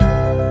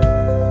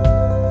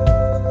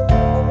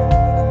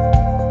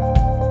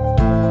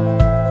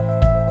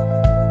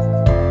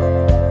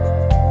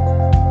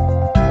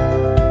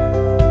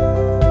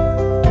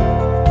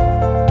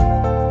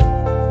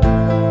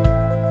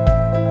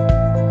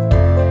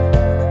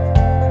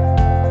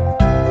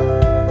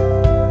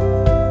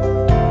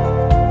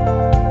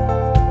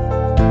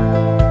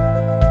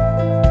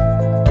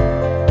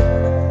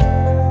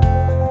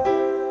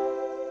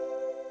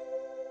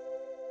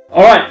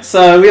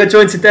So we are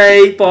joined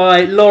today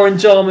by Lauren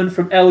Jarman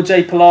from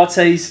LJ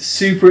Pilates.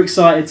 Super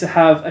excited to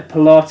have a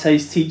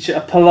Pilates teacher,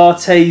 a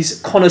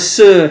Pilates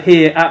connoisseur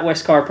here at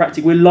West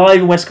Chiropractic. We're live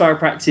in West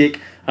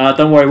Chiropractic.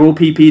 Don't worry, we're all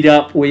PP'd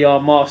up. We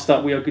are masked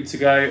up. We are good to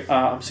go.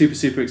 I'm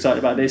super excited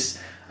about this.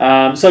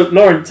 So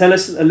Lauren, tell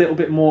us a little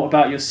bit more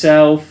about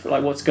yourself,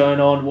 like what's going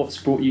on, what's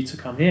brought you to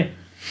come here.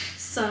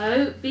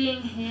 So,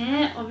 being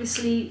here,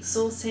 obviously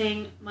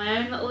sorting my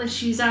own little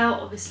issues out.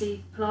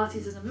 Obviously,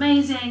 Pilates is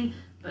amazing,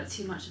 but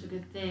too much of a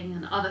good thing,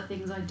 and other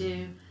things I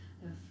do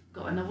have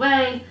got in the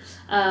way.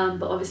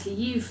 But obviously,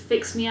 you've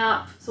fixed me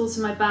up,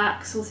 sorted my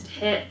back, sorted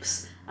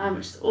hips,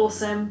 which is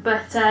awesome.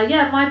 But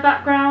yeah, my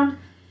background.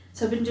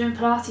 So, I've been doing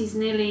Pilates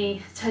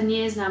nearly 10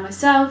 years now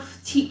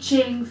myself,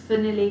 teaching for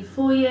nearly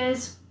 4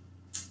 years,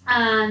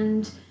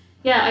 and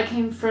yeah, I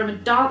came from a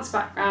dance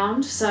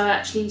background, so I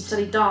actually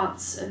studied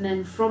dance, and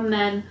then from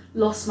then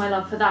lost my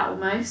love for that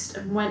almost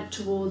and went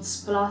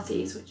towards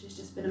Pilates, which has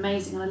just been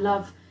amazing. And I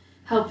love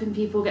helping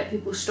people get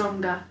people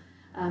stronger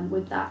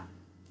with that.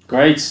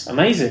 Great,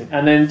 amazing.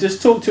 And then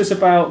just talk to us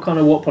about kind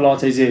of what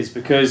Pilates is,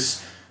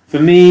 because for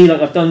me, like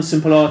I've done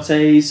some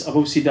Pilates, I've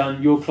obviously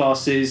done your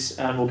classes,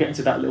 and we'll get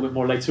into that a little bit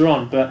more later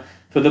on. But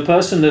for the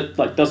person that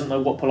like doesn't know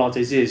what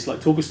Pilates is,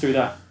 like talk us through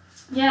that.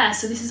 Yeah,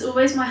 so this is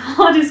always my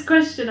hardest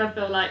question, I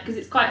feel like, because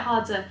it's quite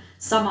hard to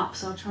sum up,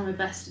 so I'll try my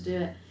best to do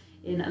it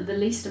in the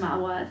least amount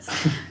of words.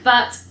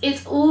 But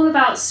it's all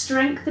about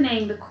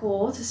strengthening the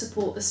core to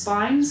support the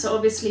spine. So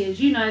obviously,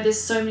 as you know, there's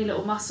so many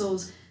little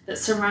muscles that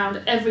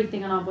surround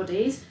everything in our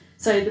bodies.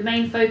 So the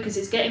main focus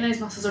is getting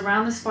those muscles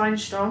around the spine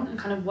strong and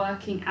kind of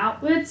working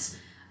outwards.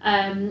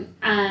 And,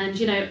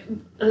 you know,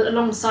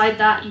 alongside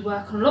that, you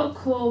work on a lot of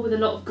core with a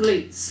lot of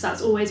glutes.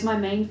 That's always my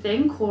main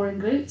thing, core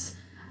and glutes.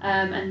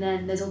 And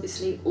then there's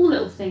obviously all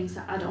little things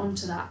that add on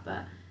to that,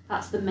 but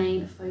that's the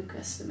main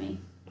focus for me.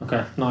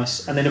 Okay,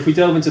 nice. And then if we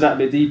delve into that a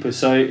bit deeper,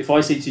 so if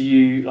I say to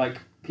you, like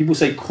people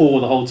say core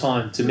the whole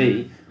time to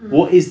me,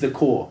 what is the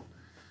core?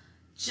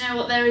 Do you know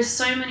what? There is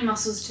so many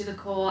muscles to the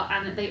core,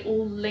 and they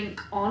all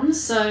link on.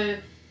 So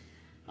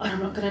I'm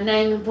not going to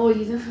name and bore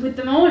you with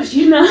them all, as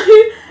you know.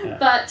 Yeah.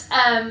 But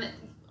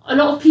a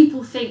lot of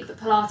people think that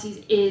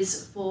Pilates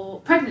is for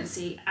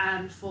pregnancy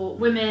and for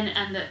women,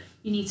 and that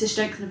you need to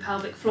strengthen the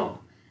pelvic floor.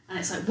 And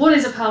it's like, what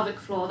is a pelvic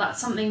floor? That's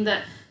something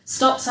that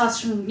stops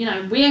us from, you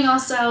know, weeing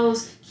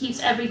ourselves,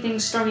 keeps everything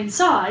strong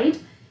inside,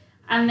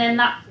 and then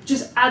that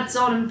just adds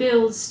on and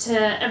builds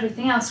to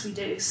everything else we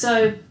do.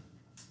 So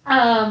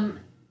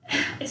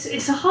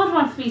it's a hard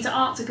one for me to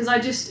answer, because I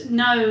just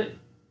know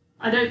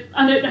I don't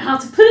know how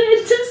to put it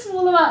into a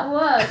small amount of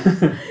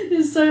words.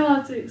 It's so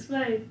hard to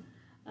explain.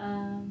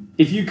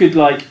 If you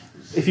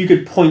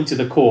could point to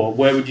the core,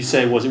 where would you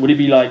say it was? Would it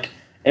be like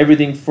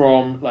everything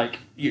from like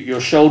your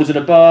shoulders and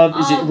above?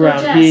 Is it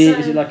around here? So,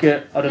 is it like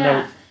I don't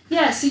know?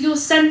 Yeah, so your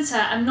centre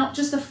and not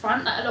just the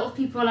front. Like a lot of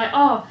people are like,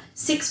 oh,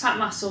 six-pack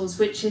muscles,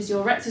 which is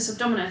your rectus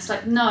abdominis.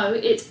 Like, no,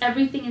 it's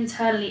everything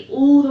internally,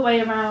 all the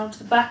way around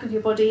the back of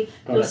your body,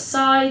 your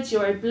sides,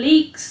 your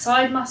obliques,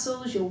 side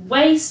muscles, your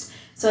waist.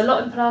 So a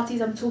lot in Pilates,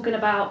 I'm talking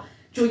about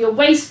draw your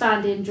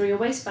waistband in,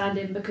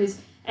 because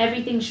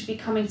everything should be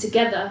coming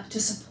together to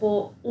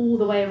support all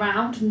the way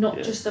around, not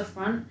just the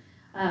front.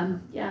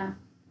 Yeah.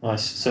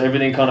 Nice. So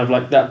everything kind of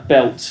like that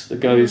belt that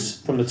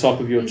goes from the top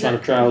of your kind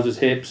of trousers,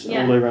 hips, all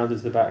the way around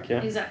into the back, yeah?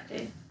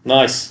 Exactly.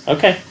 Nice.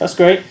 Okay, that's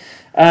great.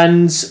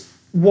 And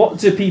what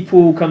do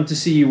people come to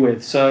see you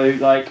with? So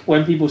like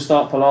when people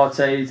start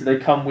Pilates, do they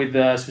come with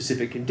a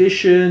specific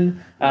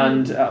condition?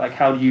 And like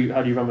how do you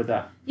run with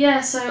that?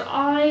 Yeah, so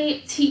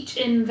I teach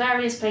in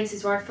various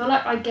places where I feel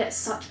like I get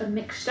such a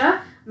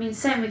mixture. I mean,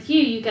 same with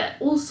you get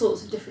all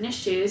sorts of different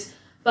issues.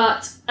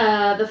 But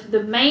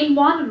the main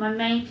one, and my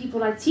main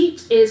people I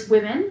teach, is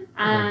women,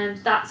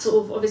 and that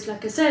sort of, obviously,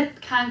 like I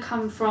said, can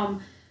come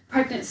from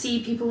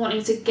pregnancy, people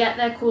wanting to get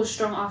their core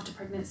strong after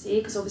pregnancy,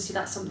 because obviously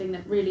that's something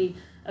that really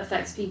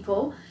affects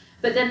people.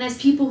 But then there's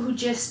people who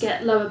just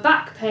get lower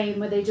back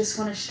pain, where they just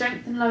want to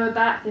strengthen lower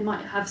back. They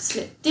might have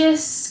slipped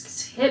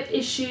discs, hip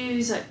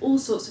issues, like all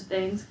sorts of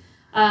things.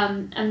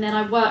 And then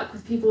I work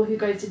with people who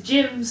go to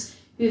gyms,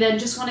 who then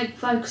just want to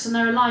focus on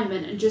their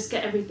alignment and just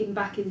get everything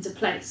back into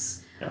place.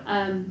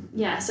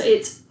 So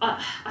it's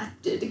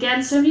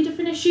again so many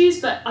different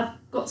issues, but I've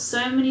got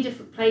so many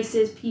different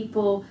places,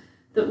 people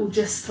that will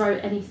just throw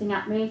anything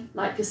at me,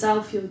 like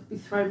yourself. You'll be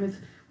thrown with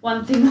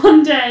one thing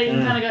one day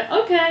and kind of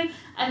go okay,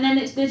 and then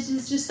there's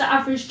just the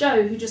average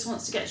Joe who just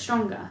wants to get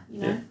stronger,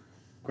 you know. Yeah.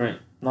 Great,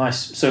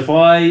 nice. So if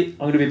I'm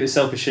going to be a bit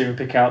selfish here and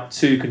pick out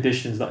two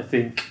conditions that I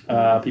think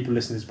people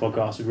listening to this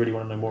podcast would really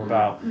want to know more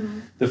about.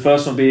 The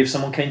first one would be if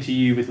someone came to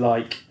you with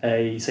like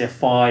a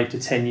 5 to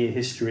 10 year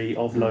history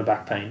of low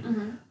back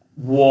pain.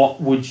 What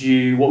would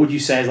you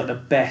say is like the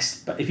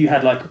best? But if you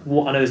had like, I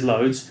know there's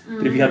loads,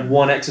 but if you had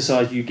one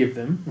exercise you give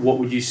them, what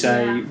would you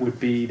say would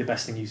be the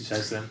best thing you say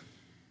to them?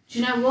 Do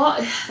you know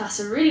what? That's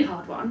a really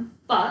hard one,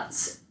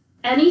 but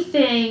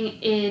anything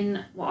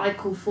in what I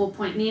call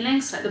 4-point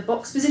kneeling, so like the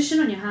box position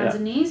on your hands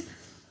and knees,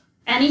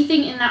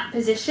 anything in that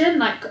position,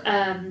 like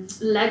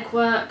leg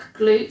work,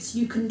 glutes,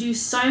 you can do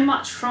so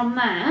much from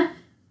there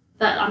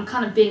that I'm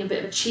kind of being a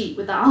bit of a cheat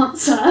with that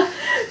answer,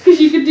 because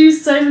you can do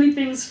so many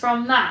things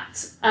from that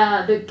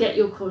that get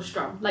your core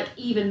strong, like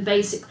even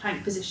basic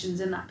plank positions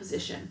in that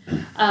position,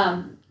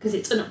 because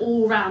it's an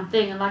all-round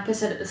thing. And like I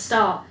said at the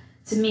start,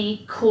 to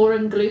me, core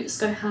and glutes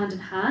go hand in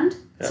hand.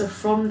 Yeah. So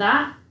from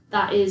that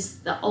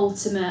is the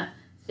ultimate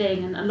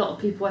thing. And a lot of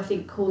people, I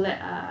think, call it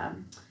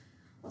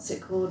what's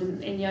it called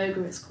in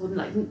yoga? It's called,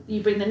 like,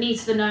 you bring the knee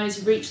to the nose,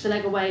 you reach the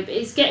leg away, but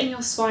it's getting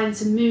your spine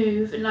to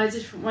move in loads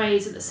of different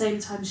ways, at the same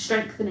time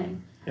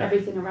strengthening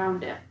everything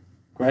around it.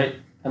 Great.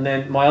 And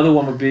then my other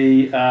one would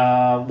be,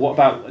 what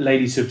about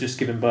ladies who have just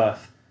given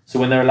birth? So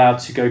when they're allowed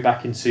to go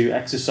back into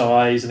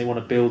exercise and they want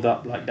to build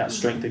up like that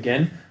strength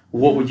again,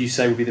 what would you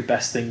say would be the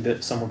best thing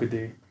that someone could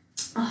do?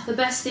 The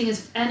best thing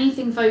is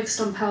anything focused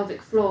on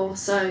pelvic floor.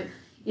 So,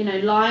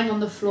 lying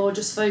on the floor,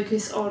 just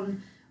focus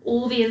on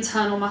all the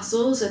internal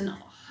muscles, and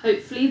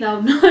hopefully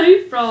they'll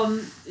know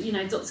from,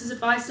 doctor's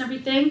advice and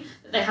everything,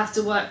 that they have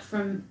to work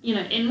from,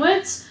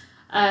 inwards.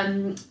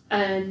 So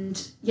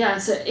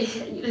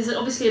there's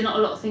obviously not a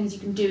lot of things you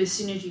can do as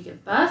soon as you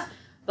give birth,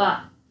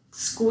 but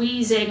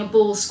squeezing a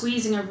ball,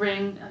 squeezing a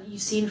ring,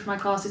 you've seen from my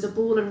classes, a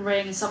ball and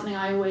ring is something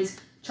I always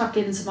chuck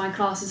into my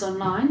classes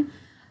online.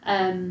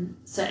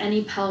 So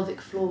any pelvic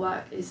floor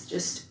work is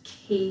just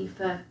key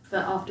for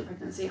after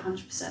pregnancy,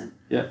 100%.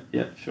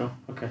 Yeah, sure.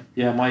 Okay.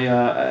 Yeah, my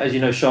as you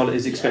know, Charlotte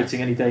is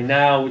expecting any day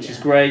now, which is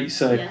great.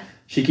 So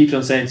she keeps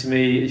on saying to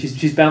me,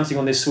 she's bouncing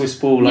on this Swiss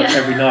ball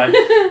every night,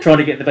 trying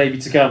to get the baby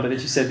to come. But then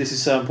she said this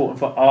is so important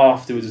for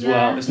afterwards as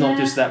well. It's not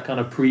just that kind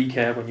of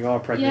pre-care when you are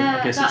pregnant.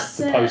 I guess it's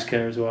the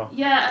post-care as well.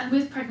 Yeah, and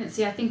with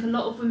pregnancy, I think a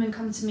lot of women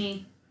come to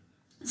me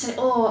and say,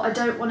 "Oh, I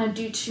don't want to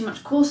do too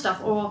much core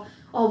stuff," or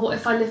 "Oh, what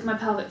if I lift my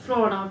pelvic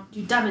floor and I'll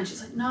do damage?"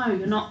 It's like, no,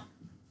 you're not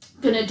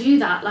going to do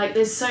that. Like,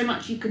 there's so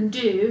much you can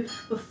do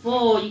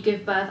before you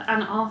give birth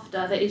and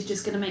after that is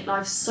just going to make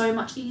life so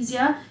much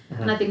easier.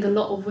 And I think a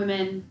lot of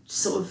women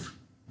sort of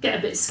get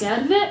a bit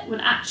scared of it, when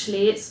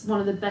actually it's one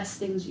of the best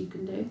things you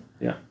can do.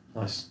 Yeah,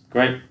 nice.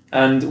 Great.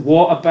 And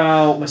what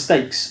about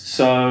mistakes?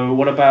 So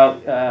what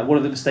about, what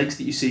are the mistakes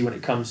that you see when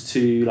it comes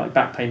to like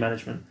back pain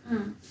management?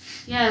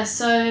 Yeah,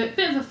 so a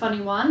bit of a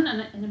funny one,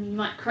 and I mean, you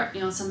might correct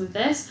me on some of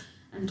this,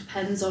 and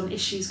depends on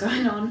issues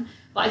going on,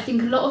 but I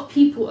think a lot of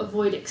people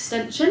avoid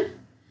extension.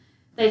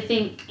 They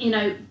think,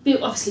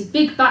 obviously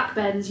big back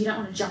bends, you don't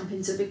want to jump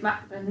into a big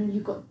back bend when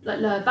you've got like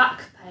lower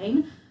back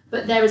pain,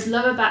 but there is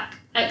lower back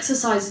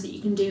exercises that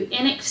you can do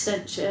in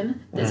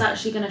extension that's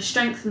actually going to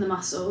strengthen the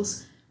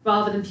muscles,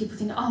 rather than people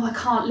think, oh, I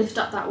can't lift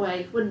up that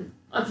way. When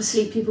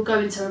obviously people go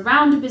into a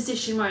rounded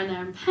position where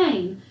they're in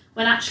pain,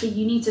 when actually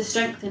you need to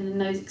strengthen in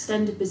those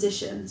extended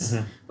positions,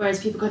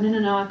 whereas people go,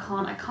 no,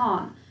 I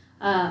can't.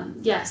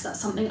 Yes, that's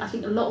something I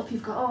think a lot of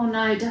people go, oh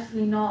no,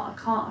 definitely not,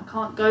 I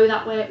can't go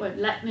that way, it won't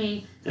let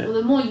me. Well,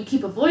 the more you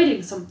keep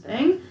avoiding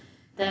something,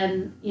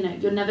 then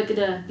you're never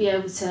gonna be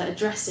able to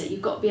address it.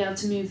 You've got to be able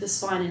to move the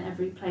spine in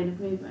every plane of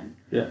movement.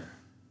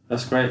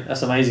 That's great,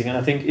 that's amazing. And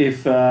I think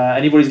if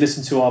anybody's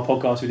listened to our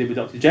podcast we did with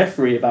Dr.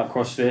 Jeffrey about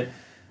CrossFit,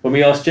 when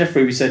we asked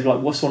Jeffrey, we said,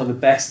 like, what's one of the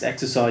best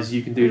exercises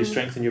you can do to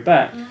strengthen your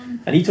back?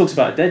 And he talks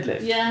about a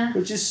deadlift,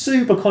 which is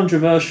super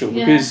controversial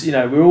because,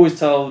 we're always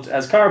told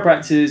as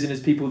chiropractors and as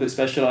people that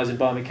specialise in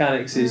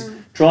biomechanics is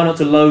try not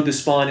to load the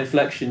spine in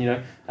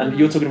flexion, and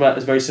you're talking about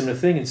a very similar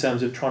thing in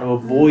terms of trying to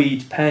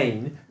avoid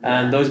pain,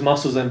 and those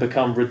muscles then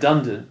become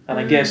redundant. And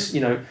I guess,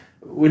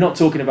 we're not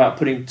talking about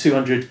putting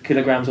 200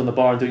 kilograms on the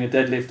bar and doing a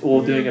deadlift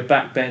or doing a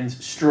back bend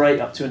straight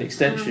up to an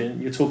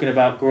extension. You're talking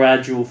about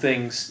gradual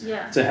things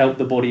to help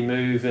the body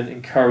move and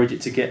encourage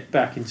it to get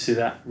back into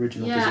that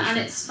original position. Yeah, and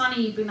it's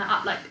funny you bring that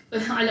up. Like,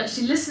 I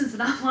actually listened to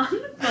that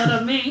one, well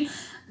on me.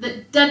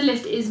 That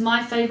deadlift is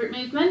my favourite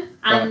movement.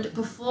 And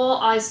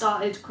before I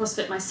started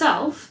CrossFit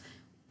myself,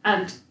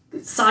 and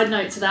side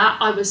note to that,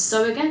 I was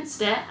so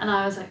against it. And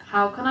I was like,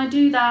 how can I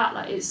do that?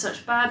 Like, it's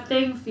such a bad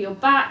thing for your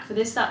back, for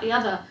this, that, the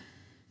other.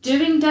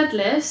 Doing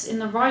deadlifts in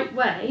the right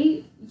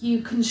way,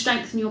 you can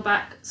strengthen your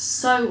back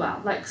so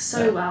well,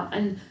 well.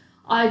 And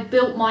I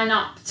built mine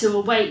up to a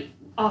weight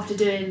after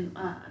doing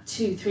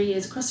 2-3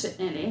 years of CrossFit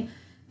nearly,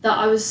 that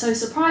I was so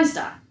surprised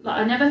at. Like,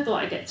 I never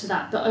thought I'd get to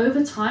that. But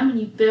over time, when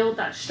you build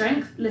that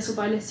strength little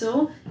by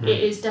little,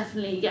 it is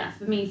definitely,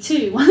 for me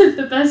too, one of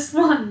the best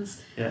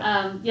ones.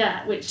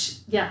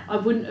 Which I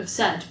wouldn't have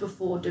said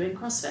before doing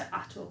CrossFit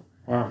at all.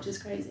 Wow. Which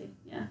is crazy,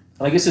 And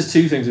I guess there's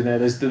two things in there.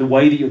 There's the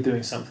way that you're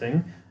doing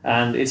something,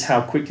 and it's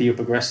how quickly you're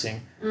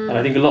progressing. And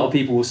I think a lot of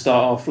people will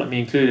start off, like me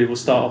included, will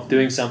start off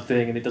doing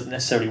something and it doesn't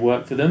necessarily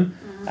work for them,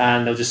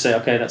 and they'll just say,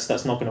 okay,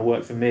 that's not going to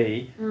work for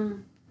me.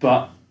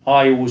 But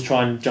I always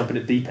try and jump in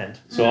at the deep end.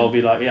 So I'll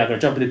be like, I'm going to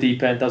jump in the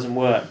deep end, doesn't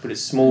work, but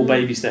it's small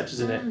baby steps,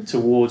 isn't it,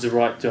 towards the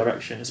right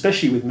direction,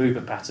 especially with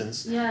movement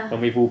patterns.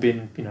 When we've all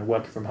been,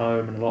 working from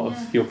home, and a lot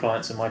of your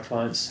clients and my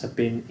clients have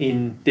been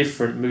in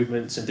different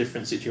movements and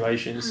different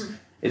situations.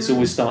 It's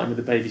always starting with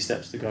the baby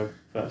steps to go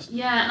first.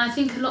 Yeah, and I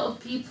think a lot of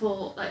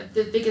people, like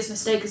the biggest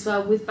mistake as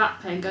well with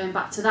back pain, going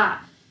back to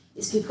that,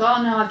 is people go,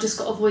 oh no, I've just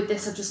got to avoid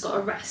this, I've just got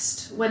to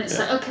rest. When it's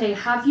like, okay,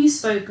 have you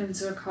spoken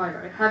to a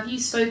chiro? Have you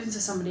spoken to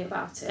somebody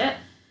about it?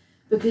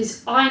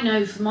 because I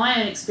know from my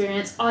own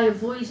experience, I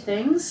avoid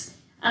things,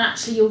 and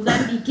actually you'll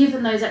then be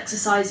given those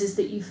exercises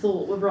that you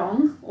thought were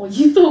wrong or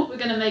you thought were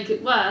going to make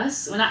it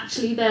worse, when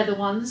actually they're the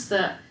ones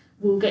that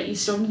will get you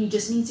strong. You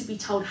just need to be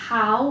told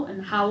how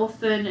and how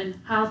often and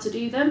how to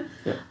do them.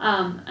 Yeah.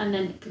 And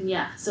then it can,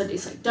 so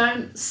it's like,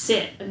 don't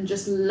sit and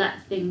just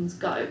let things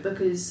go,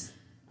 because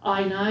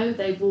I know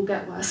they will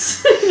get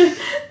worse.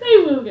 They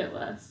will get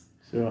worse.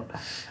 Sure.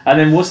 And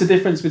then what's the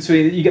difference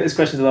between, you get this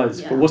question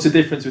loads, but what's the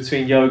difference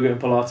between yoga and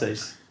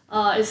Pilates?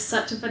 It's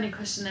such a funny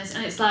question, this,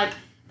 and it's like,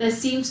 there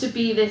seems to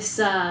be this,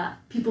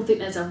 people think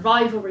there's a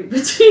rivalry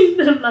between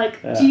them,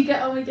 like, do you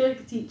get on with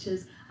yoga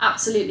teachers?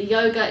 Absolutely.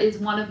 Yoga is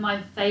one of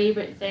my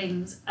favourite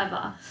things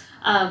ever.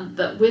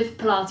 But with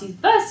Pilates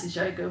versus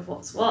yoga,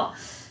 what's what?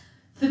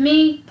 For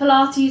me,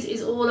 Pilates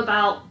is all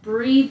about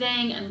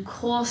breathing and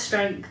core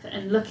strength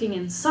and looking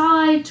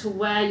inside to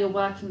where you're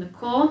working the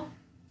core.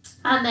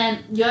 And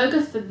then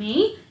yoga for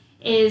me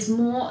is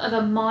more of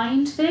a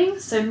mind thing,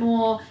 so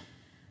more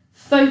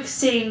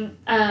focusing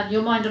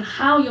your mind on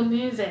how you're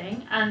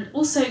moving, and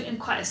also in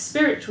quite a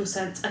spiritual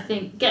sense, I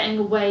think, getting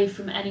away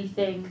from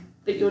anything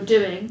that you're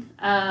doing.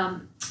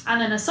 And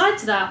then aside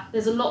to that,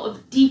 there's a lot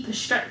of deeper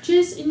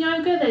stretches in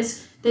yoga.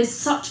 There's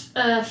such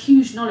a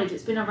huge knowledge.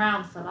 It's been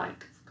around for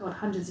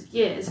hundreds of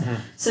years. Mm-hmm.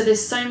 So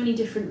there's so many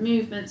different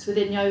movements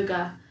within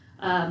yoga,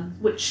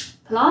 which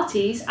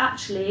Pilates,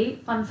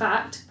 actually, fun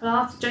fact,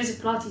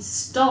 Joseph Pilates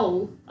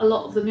stole a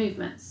lot of the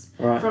movements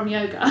from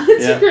yoga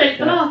to create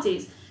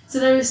Pilates. So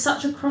there is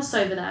such a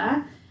crossover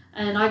there.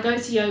 And I go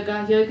to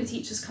yoga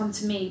teachers come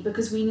to me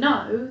because we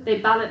know they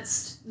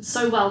balanced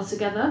so well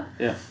together.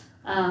 Yeah.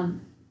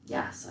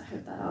 So I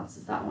hope that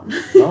answers that one.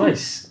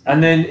 Nice.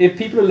 And then if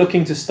people are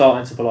looking to start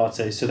into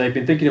Pilates, so they've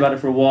been thinking about it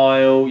for a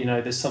while,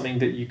 there's something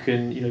that you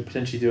can,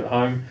 potentially do at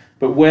home,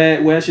 but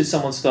where should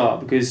someone start?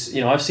 Because,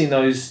 I've seen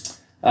those,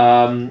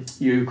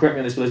 you correct me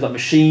on this, but there's like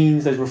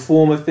machines, those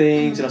reformer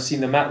things, and I've seen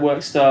the mat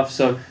work stuff.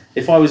 So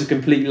if I was a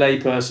complete lay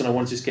person, I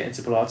want to just get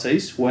into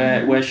Pilates,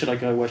 where should I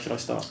go? Where should I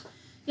start?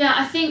 Yeah,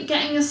 I think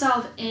getting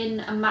yourself in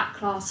a mat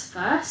class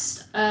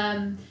first.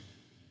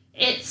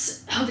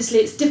 It's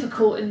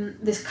difficult in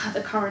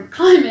the current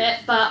climate,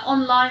 but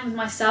online with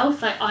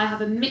myself, I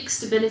have a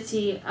mixed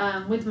ability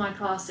with my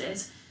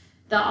classes,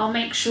 that I'll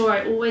make sure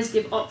I always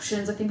give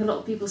options. I think a lot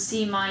of people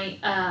see my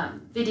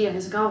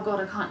videos and go, oh God,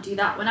 I can't do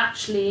that, when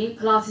actually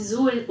Pilates is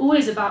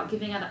always about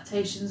giving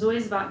adaptations,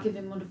 always about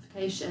giving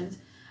modifications.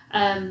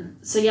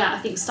 I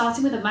think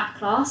starting with a mat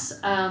class,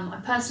 I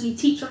personally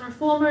teach on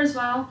reformer as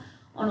well,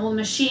 on all the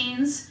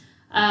machines,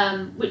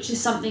 which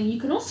is something you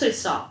can also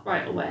start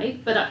right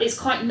away, but it's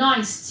quite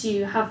nice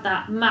to have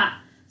that mat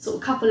sort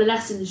of couple of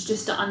lessons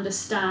just to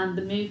understand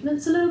the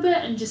movements a little bit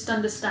and just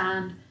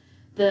understand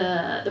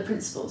the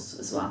principles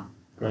as well.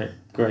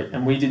 Great.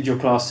 And we did your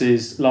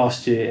classes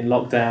last year in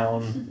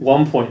lockdown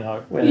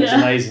 1.0, where it was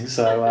amazing.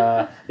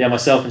 So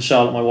myself and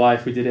Charlotte, my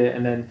wife, we did it,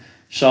 and then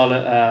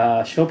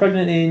Charlotte, she fell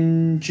pregnant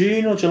in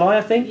June or July,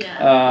 I think.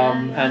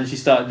 And she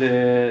started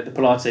the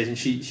Pilates, and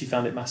she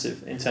found it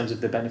massive in terms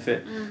of the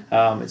benefit.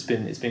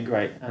 It's been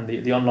great, and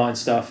the online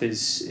stuff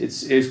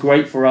is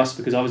great for us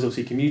because I was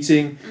obviously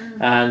commuting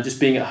and just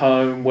being at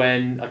home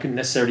when I couldn't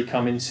necessarily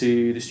come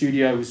into the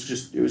studio.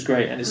 It was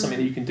great, and it's something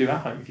that you can do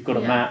at home if you've got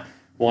a mat.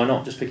 Why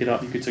not just pick it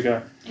up? You're good to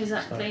go.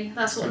 Exactly. So,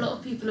 that's what a lot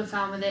of people have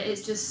found with it.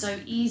 It's just so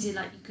easy.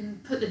 Like, you can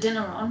put the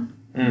dinner on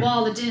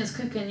while the dinner's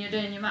cooking. You're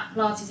doing your mat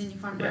Pilates in your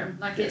front room.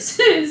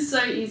 It's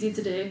so easy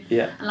to do.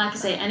 Yeah. And like I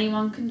say,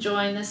 anyone can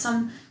join. There's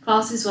some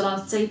classes where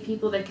I'll say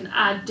people they can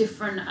add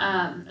different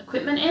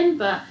equipment in,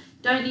 but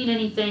don't need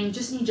anything.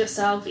 Just need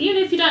yourself.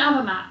 Even if you don't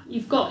have a mat,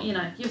 you've got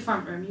your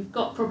front room. You've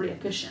got probably a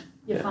cushion.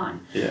 You're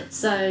fine. Yeah.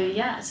 So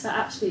it's for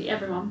absolutely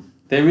everyone.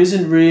 There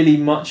isn't really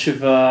much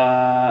of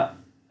a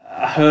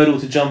hurdle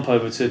to jump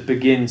over to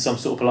begin some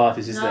sort of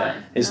Pilates, is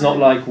there? It's not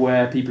like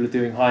where people are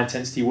doing high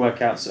intensity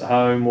workouts at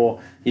home, or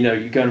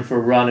you're going for a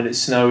run and it's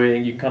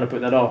snowing, you can kind of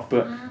put that off.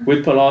 But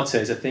with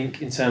Pilates, I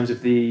think in terms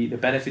of the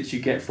benefits you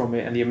get from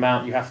it and the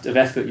amount of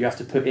effort you have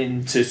to put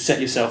in to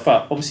set yourself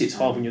up. Obviously it's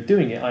hard when you're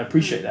doing it, I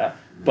appreciate that,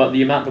 but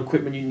the amount of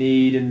equipment you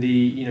need and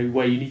the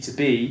where you need to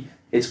be,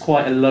 it's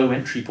quite a low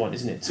entry point,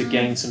 isn't it, to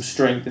gain some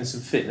strength and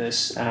some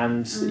fitness,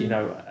 and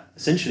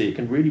essentially it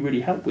can really,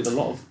 really help with a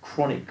lot of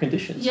chronic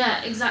conditions.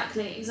 Yeah,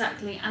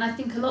 exactly. And I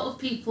think a lot of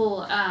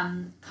people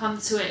come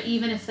to it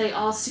even if they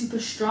are super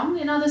strong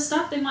in other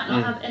stuff. They might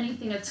not have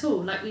anything at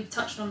all. Like we've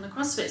touched on the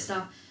CrossFit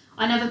stuff.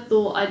 I never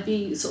thought I'd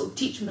be sort of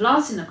teaching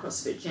Pilates in a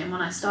CrossFit gym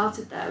when I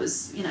started there. It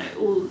was,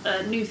 all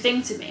a new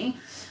thing to me.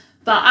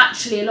 But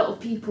actually a lot of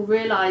people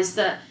realise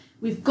that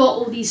we've got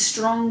all these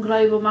strong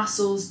global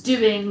muscles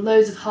doing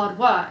loads of hard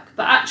work,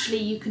 but actually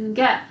you can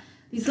get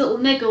these little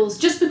niggles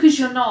just because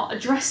you're not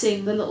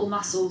addressing the little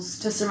muscles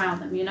to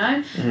surround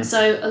them,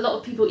 So a lot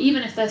of people,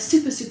 even if they're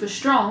super, super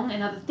strong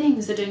in other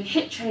things, they're doing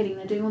HIIT training,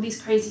 they're doing all these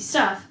crazy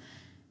stuff,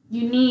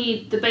 you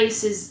need the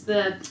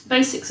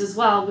basics as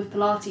well with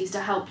Pilates to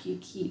help you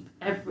keep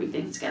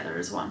everything together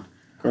as one.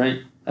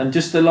 Great. And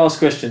just the last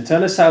question,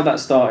 tell us how that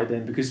started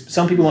then, because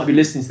some people might be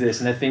listening to this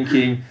and they're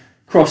thinking,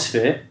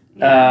 CrossFit,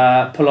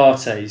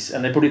 Pilates,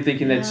 and they're probably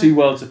thinking they're two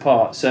worlds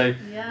apart. So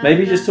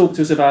maybe just talk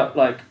to us about,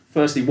 like,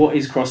 firstly, what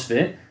is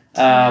CrossFit,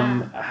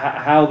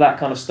 how that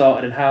kind of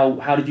started, and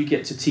how did you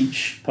get to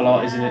teach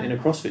Pilates in a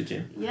CrossFit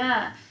gym?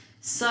 Yeah.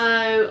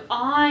 So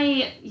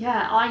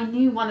I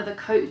knew one of the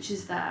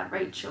coaches there,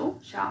 Rachel,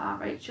 shout out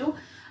Rachel,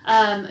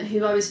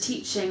 who I was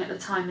teaching at the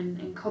time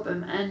in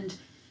Cobham, and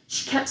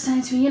she kept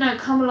saying to me,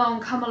 come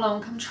along,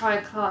 come try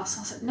a class.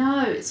 I was like,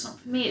 no, it's not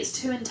for me, it's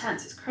too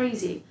intense, it's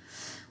crazy.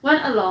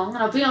 Went along,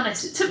 and I'll be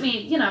honest, it took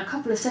me, a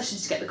couple of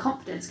sessions to get the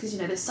confidence, because,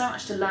 there's so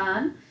much to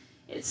learn.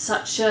 It's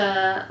such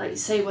a, like you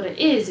say what it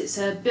is, it's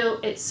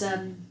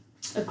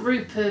a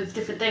group of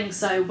different things,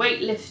 so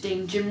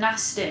weightlifting,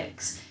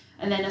 gymnastics,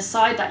 and then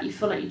aside that you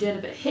feel like you're doing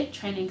a bit of HIIT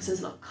training because there's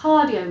a lot of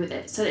cardio with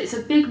it, so it's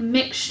a big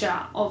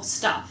mixture of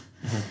stuff.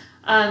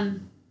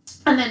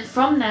 And then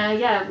from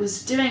there,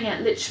 was doing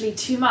it literally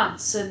 2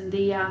 months, and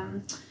the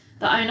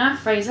owner,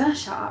 Fraser,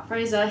 shout out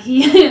Fraser,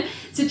 he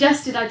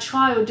suggested I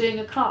trial doing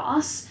a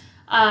class,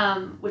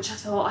 which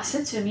I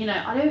said to him,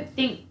 I don't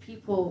think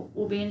people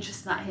will be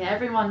interested in that here.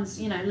 Everyone's,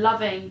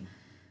 loving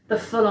the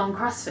full-on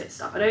CrossFit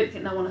stuff. I don't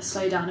think they want to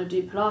slow down and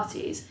do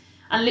Pilates.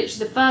 And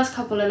literally the first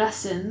couple of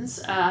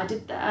lessons I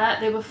did there,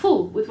 they were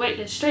full with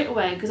weightlifts straight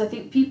away, because I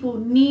think people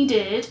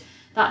needed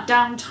that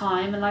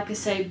downtime, and like I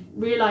say,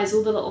 realise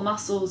all the little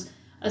muscles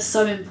are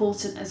so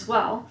important as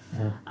well.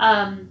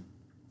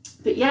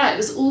 But it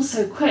was all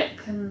so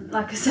quick, and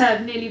like I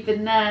said, I've nearly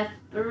been there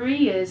 3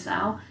 years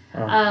now.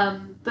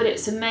 But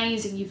it's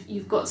amazing.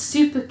 You've got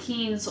super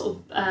keen sort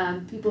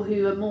of people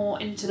who are more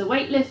into the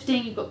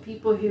weightlifting, you've got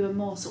people who are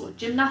more sort of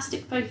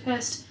gymnastic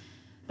focused,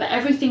 but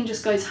everything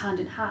just goes hand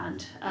in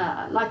hand.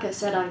 Like I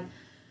said,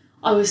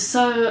 I was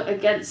so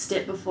against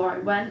it before I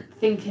went,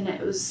 thinking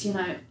it was,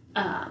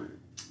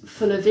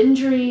 full of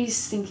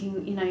injuries,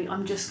 thinking,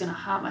 I'm just going to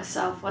hurt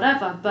myself,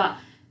 whatever. But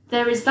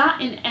there is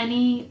that in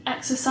any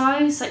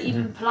exercise, like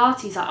even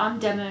Pilates, like I'm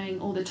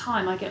demoing all the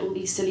time. I get all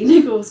these silly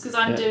niggles because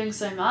I'm doing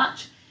so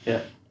much.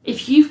 Yeah.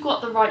 If you've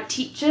got the right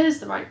teachers,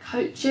 the right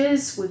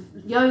coaches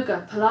with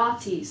yoga,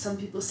 Pilates, some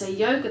people say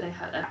yoga, they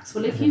hurt their backs.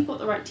 Well, if you've got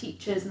the right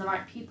teachers and the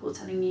right people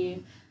telling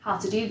you how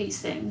to do these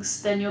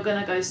things, then you're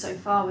going to go so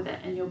far with it,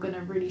 and you're going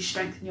to really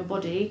strengthen your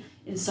body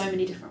in so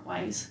many different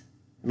ways.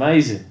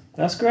 Amazing.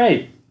 That's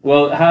great.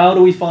 Well, how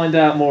do we find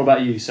out more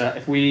about you? So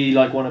if we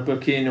want to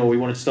book in, or we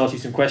wanted to start you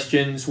some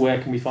questions,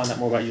 where can we find out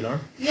more about you, Lauren?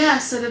 Yeah,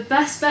 so the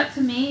best bet for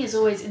me is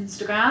always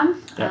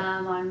Instagram.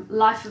 I'm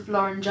Life of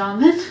Lauren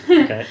Jarman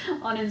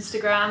on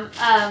Instagram.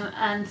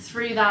 And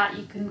through that,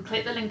 you can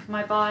click the link in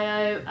my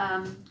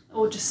bio,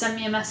 or just send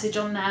me a message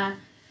on there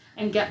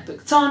and get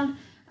booked on,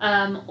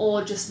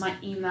 or just my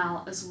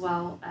email as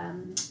well,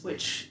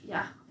 which, you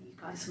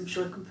guys, I'm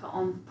sure can put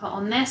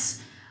on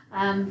this.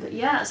 But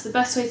it's the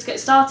best way to get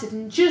started,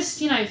 and just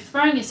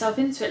throwing yourself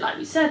into it. Like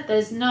we said,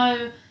 there's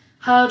no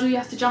hurdle you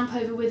have to jump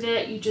over with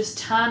it. You just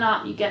turn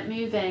up, you get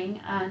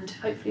moving, and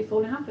hopefully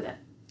fall in love with it.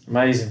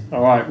 Amazing.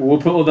 All right, well,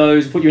 we'll put all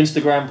those, put your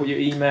Instagram, put your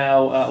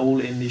email, all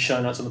in the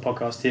show notes on the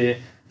podcast here.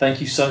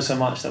 Thank you so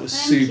much. That was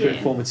super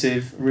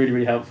informative, really,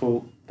 really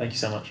helpful. Thank you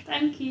so much.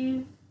 Thank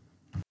you.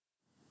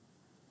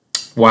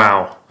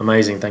 Wow,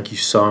 amazing. Thank you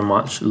so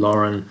much,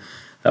 Lauren.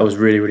 That was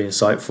really, really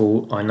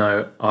insightful. I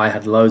know I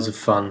had loads of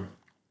fun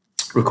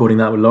recording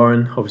that with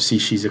Lauren. Obviously,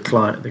 she's a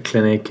client at the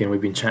clinic, and we've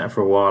been chatting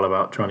for a while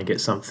about trying to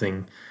get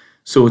something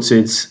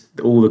sorted.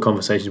 All the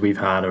conversations we've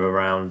had are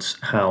around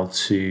how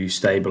to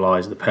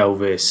stabilise the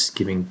pelvis,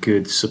 giving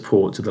good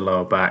support to the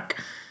lower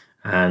back,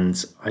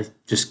 and I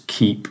just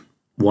keep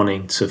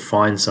wanting to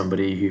find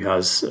somebody who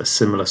has a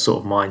similar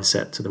sort of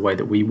mindset to the way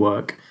that we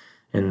work,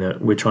 in that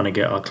we're trying to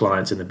get our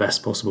clients in the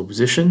best possible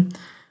position,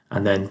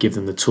 and then give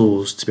them the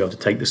tools to be able to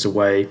take this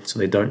away, so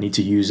they don't need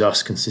to use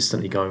us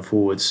consistently going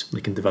forwards.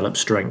 They can develop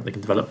strength, they can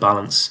develop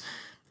balance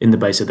in the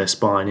base of their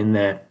spine, in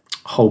their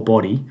whole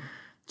body,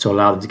 to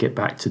allow them to get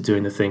back to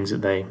doing the things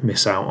that they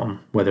miss out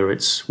on, whether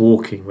it's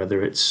walking,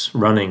 whether it's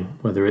running,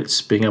 whether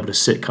it's being able to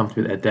sit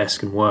comfortably at their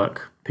desk and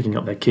work, picking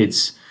up their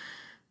kids.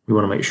 We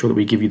want to make sure that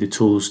we give you the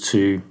tools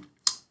to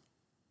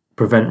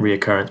prevent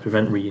reoccurrence,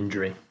 prevent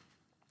re-injury.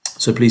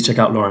 So please check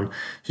out Lauren.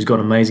 She's got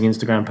an amazing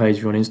Instagram page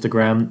if you're on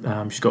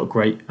Instagram. She's got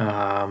great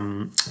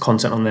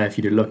content on there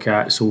for you to look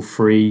at. It's all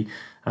free.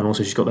 And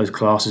also she's got those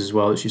classes as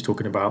well that she's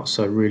talking about.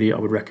 So really, I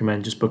would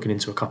recommend just booking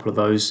into a couple of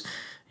those.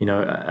 You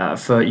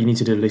need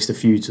to do at least a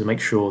few to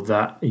make sure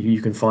that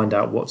you can find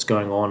out what's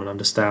going on and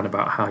understand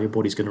about how your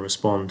body's going to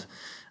respond.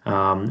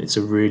 It's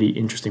a really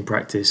interesting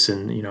practice.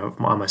 And,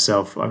 I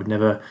myself, I would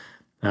never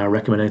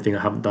recommend anything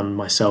I haven't done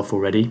myself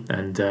already,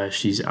 and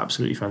she's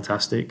absolutely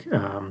fantastic.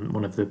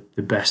 One of the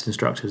best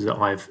instructors that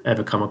I've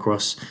ever come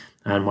across,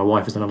 and my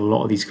wife has done a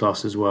lot of these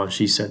classes as well, and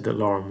she said that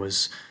Lauren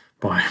was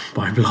by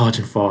large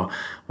and far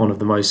one of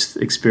the most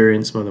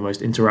experienced, one of the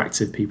most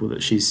interactive people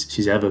that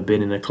she's ever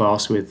been in a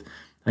class with.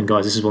 And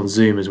guys, this is on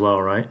Zoom as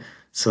well, right?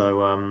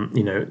 So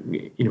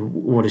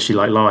what is she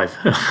like live?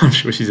 I'm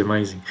sure she's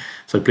amazing.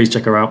 So please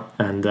check her out,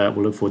 and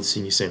we'll look forward to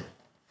seeing you soon.